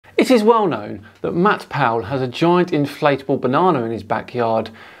It is well known that Matt Powell has a giant inflatable banana in his backyard,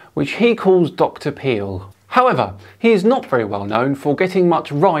 which he calls Dr. Peel. However, he is not very well known for getting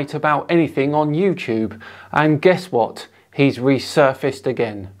much right about anything on YouTube, and guess what? He's resurfaced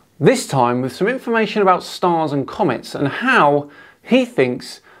again. This time with some information about stars and comets and how he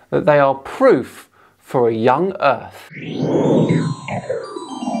thinks that they are proof for a young Earth.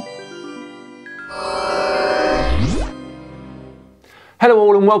 Hello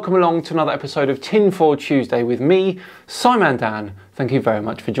all and welcome along to another episode of Tinfoil Tuesday with me, Simon Dan. Thank you very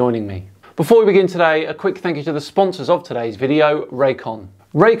much for joining me. Before we begin today, a quick thank you to the sponsors of today's video, Raycon.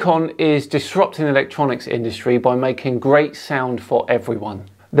 Raycon is disrupting the electronics industry by making great sound for everyone.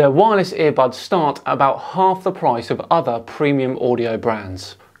 Their wireless earbuds start at about half the price of other premium audio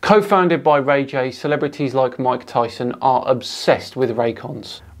brands. Co-founded by Ray J, celebrities like Mike Tyson are obsessed with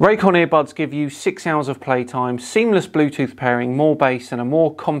Raycons. Raycon earbuds give you 6 hours of playtime, seamless Bluetooth pairing, more bass and a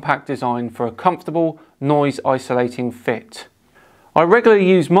more compact design for a comfortable, noise-isolating fit. I regularly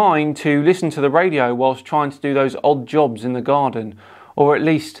use mine to listen to the radio whilst trying to do those odd jobs in the garden, or at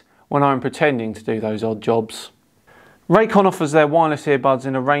least when I'm pretending to do those odd jobs. Raycon offers their wireless earbuds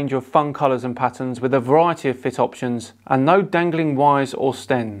in a range of fun colours and patterns with a variety of fit options and no dangling wires or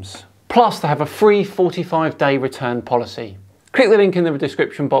stems. Plus they have a free 45-day return policy. Click the link in the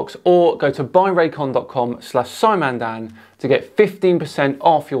description box or go to buyraycon.com/simondan to get 15%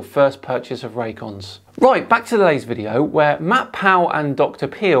 off your first purchase of Raycons. Right, back to today's video where Matt Powell and Dr.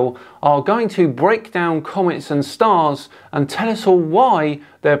 Peel are going to break down comets and stars and tell us all why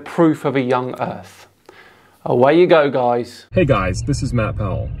they're proof of a young Earth. Away you go, guys. Hey guys, this is Matt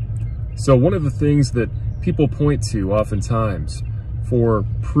Powell. So one of the things that people point to oftentimes for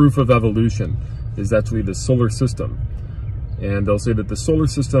proof of evolution is actually the solar system. And they'll say that the solar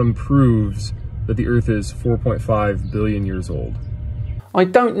system proves that the Earth is 4.5 billion years old. I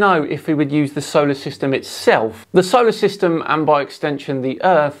don't know if we would use the solar system itself. The solar system and by extension the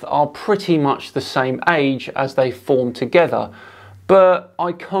Earth are pretty much the same age as they formed together, but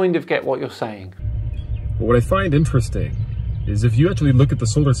I kind of get what you're saying. But what I find interesting is if you actually look at the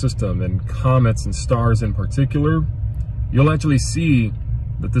solar system and comets and stars in particular, you'll actually see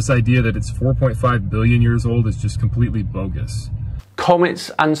that this idea that it's 4.5 billion years old is just completely bogus.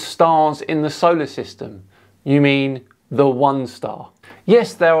 Comets and stars in the solar system? You mean the one star?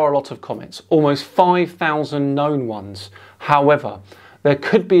 Yes, there are a lot of comets, almost 5,000 known ones. However, there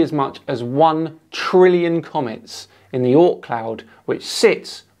could be as much as 1 trillion comets in the Oort cloud, which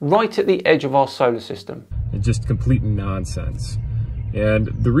sits right at the edge of our solar system. It's just complete nonsense. And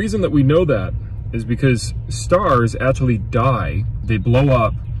the reason that we know that is because stars actually die. They blow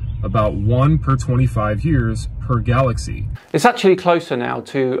up about 1 per 25 years per galaxy. It's actually closer now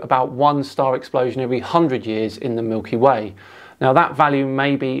to about 1 star explosion every 100 years in the Milky Way. Now that value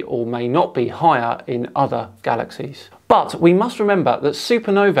may be or may not be higher in other galaxies. But we must remember that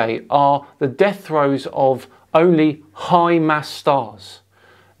supernovae are the death throes of only high mass stars.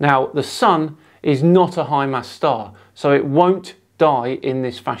 Now the Sun is not a high mass star, so it won't die in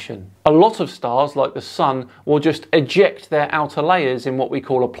this fashion. A lot of stars like the Sun will just eject their outer layers in what we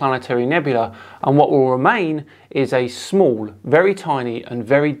call a planetary nebula, and what will remain is a small, very tiny and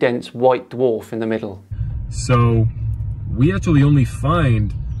very dense white dwarf in the middle. So we actually only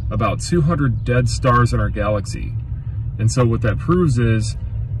find about 200 dead stars in our galaxy. And so what that proves is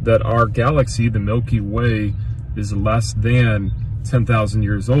that our galaxy, the Milky Way, is less than 10,000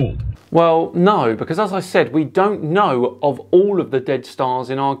 years old. Well, no, because as I said, we don't know of all of the dead stars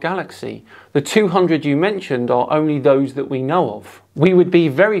in our galaxy. The 200 you mentioned are only those that we know of. We would be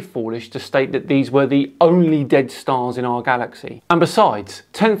very foolish to state that these were the only dead stars in our galaxy. And besides,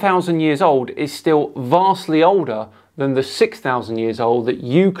 10,000 years old is still vastly older than the 6,000 years old that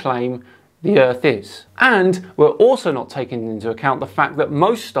you claim the Earth is. And we're also not taking into account the fact that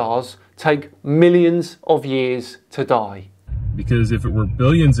most stars take millions of years to die. Because if it were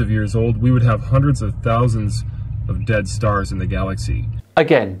billions of years old, we would have hundreds of thousands of dead stars in the galaxy.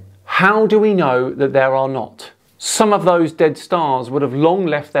 Again, how do we know that there are not? Some of those dead stars would have long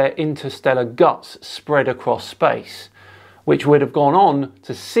left their interstellar guts spread across space, which would have gone on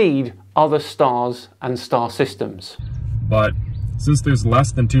to seed other stars and star systems. But since there's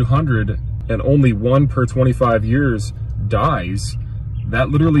less than 200 and only 1 per 25 years dies, that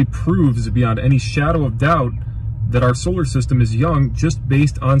literally proves beyond any shadow of doubt that our solar system is young just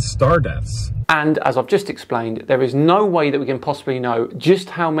based on star deaths. And as I've just explained, there is no way that we can possibly know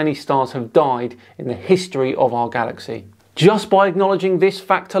just how many stars have died in the history of our galaxy. Just by acknowledging this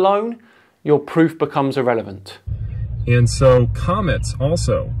fact alone, your proof becomes irrelevant. And so comets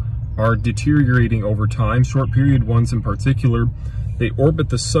also are deteriorating over time, short period ones in particular, They orbit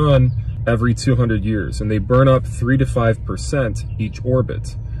the sun every 200 years, and they burn up 3 to 5% each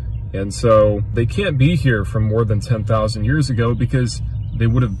orbit. And so they can't be here from more than 10,000 years ago because they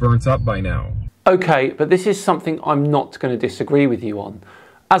would have burnt up by now. Okay, but this is something I'm not going to disagree with you on.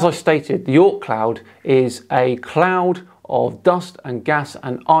 As I stated, the Oort cloud is a cloud of dust and gas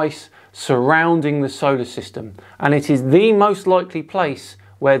and ice surrounding the solar system, and it is the most likely place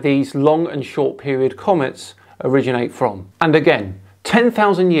where these long and short period comets originate from. And again,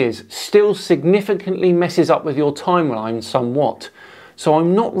 10,000 years still significantly messes up with your timeline somewhat, so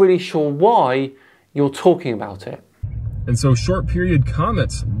I'm not really sure why you're talking about it. And so short period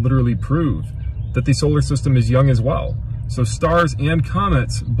comets literally prove that the solar system is young as well. So stars and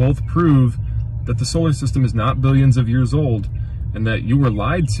comets both prove that the solar system is not billions of years old, and that you were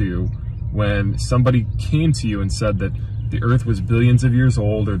lied to when somebody came to you and said that the Earth was billions of years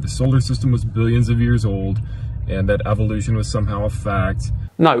old, or the solar system was billions of years old, and that evolution was somehow a fact.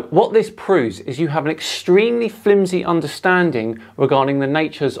 No, what this proves is you have an extremely flimsy understanding regarding the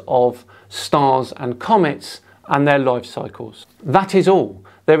natures of stars and comets and their life cycles. That is all.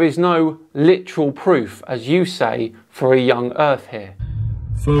 There is no literal proof, as you say, for a young Earth here.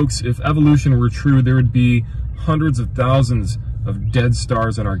 Folks, if evolution were true, there would be hundreds of thousands of dead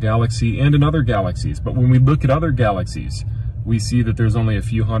stars in our galaxy and in other galaxies. But when we look at other galaxies, we see that there's only a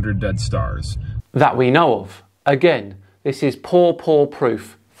few hundred dead stars. That we know of. Again, this is poor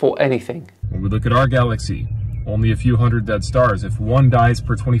proof for anything. When we look at our galaxy, only a few hundred dead stars. If one dies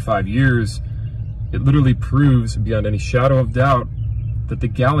per 25 years, it literally proves beyond any shadow of doubt that the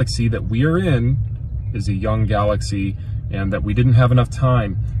galaxy that we are in is a young galaxy, and that we didn't have enough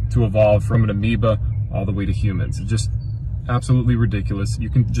time to evolve from an amoeba all the way to humans. It's just absolutely ridiculous. You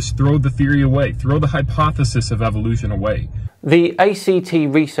can just throw the theory away, throw the hypothesis of evolution away. The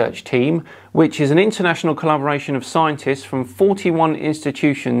ACT research team, which is an international collaboration of scientists from 41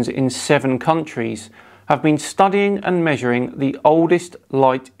 institutions in 7 countries, have been studying and measuring the oldest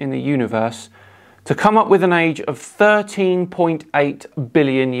light in the universe to come up with an age of 13.8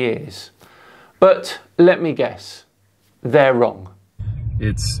 billion years. But let me guess, they're wrong.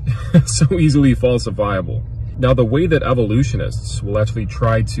 It's so easily falsifiable. Now, the way that evolutionists will actually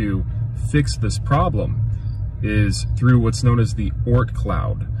try to fix this problem is through what's known as the Oort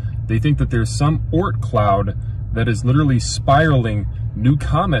cloud. They think that there's some Oort cloud that is literally spiraling new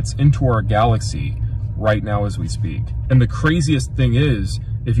comets into our galaxy right now as we speak. And the craziest thing is,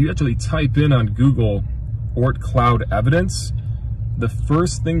 if you actually type in on Google Oort cloud evidence, the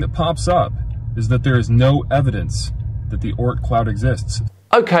first thing that pops up is that there is no evidence that the Oort cloud exists.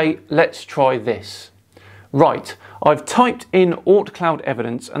 Okay, let's try this. Right, I've typed in Oort cloud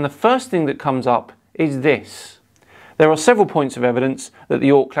evidence, and the first thing that comes up is this. There are several points of evidence that the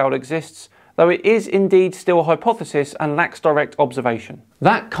Oort cloud exists, though it is indeed still a hypothesis and lacks direct observation.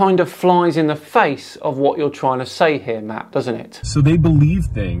 That kind of flies in the face of what you're trying to say here, Matt, doesn't it? So they believe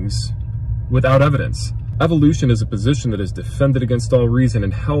things without evidence. Evolution is a position that is defended against all reason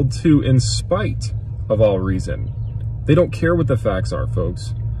and held to in spite of all reason. They don't care what the facts are,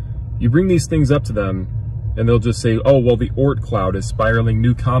 folks. You bring these things up to them, and they'll just say, oh, well, the Oort cloud is spiraling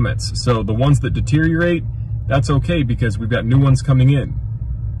new comets, so the ones that deteriorate, that's okay because we've got new ones coming in.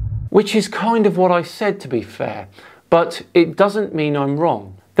 Which is kind of what I said, to be fair, but it doesn't mean I'm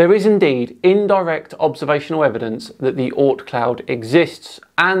wrong. There is indeed indirect observational evidence that the Oort cloud exists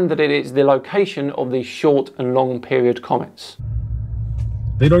and that it is the location of these short and long period comets.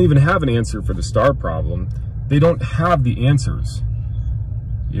 They don't even have an answer for the star problem. They don't have the answers.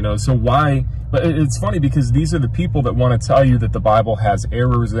 You know, so why? But it's funny because these are the people that want to tell you that the Bible has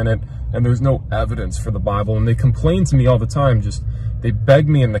errors in it and there's no evidence for the Bible. And they complain to me all the time. They beg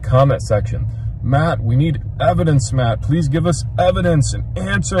me in the comment section, Matt, we need evidence, Matt. Please give us evidence and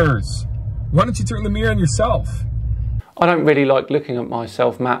answers. Why don't you turn the mirror on yourself? I don't really like looking at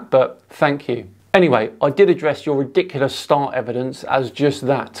myself, Matt, but thank you. Anyway, I did address your ridiculous star evidence as just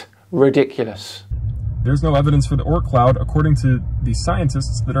that, ridiculous. There's no evidence for the Oort cloud according to the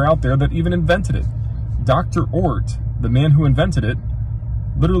scientists that are out there that even invented it. Dr. Oort, the man who invented it,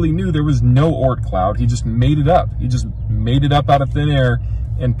 literally knew there was no Oort cloud. He just made it up. He just made it up out of thin air,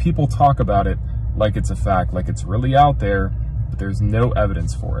 and people talk about it like it's a fact, like it's really out there, but there's no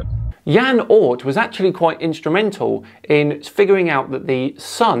evidence for it. Jan Oort was actually quite instrumental in figuring out that the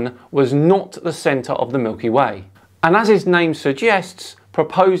Sun was not the centre of the Milky Way, and as his name suggests,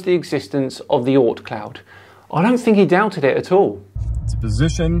 proposed the existence of the Oort cloud. I don't think he doubted it at all. It's a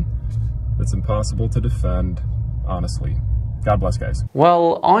position that's impossible to defend, honestly. God bless, guys.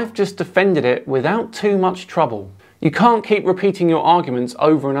 Well, I've just defended it without too much trouble. You can't keep repeating your arguments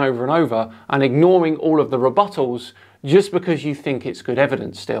over and over and over and ignoring all of the rebuttals just because you think it's good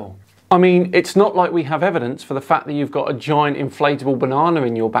evidence still. I mean, it's not like we have evidence for the fact that you've got a giant inflatable banana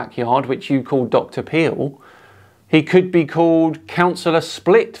in your backyard which you call Dr. Peel. He could be called Councillor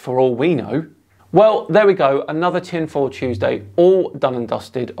Split for all we know. Well, there we go, another Tinfoil Tuesday, all done and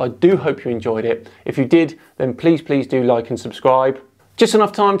dusted. I do hope you enjoyed it. If you did, then please do like and subscribe. Just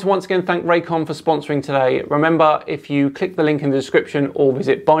enough time to once again thank Raycon for sponsoring today. Remember, if you click the link in the description or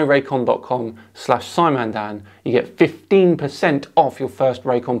visit buyraycon.com/SimanDan, you get 15% off your first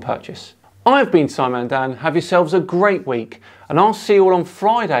Raycon purchase. I've been Simon Dan, have yourselves a great week, and I'll see you all on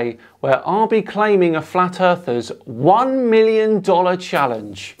Friday where I'll be claiming a Flat Earther's $1 million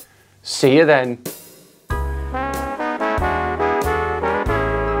challenge. See you then.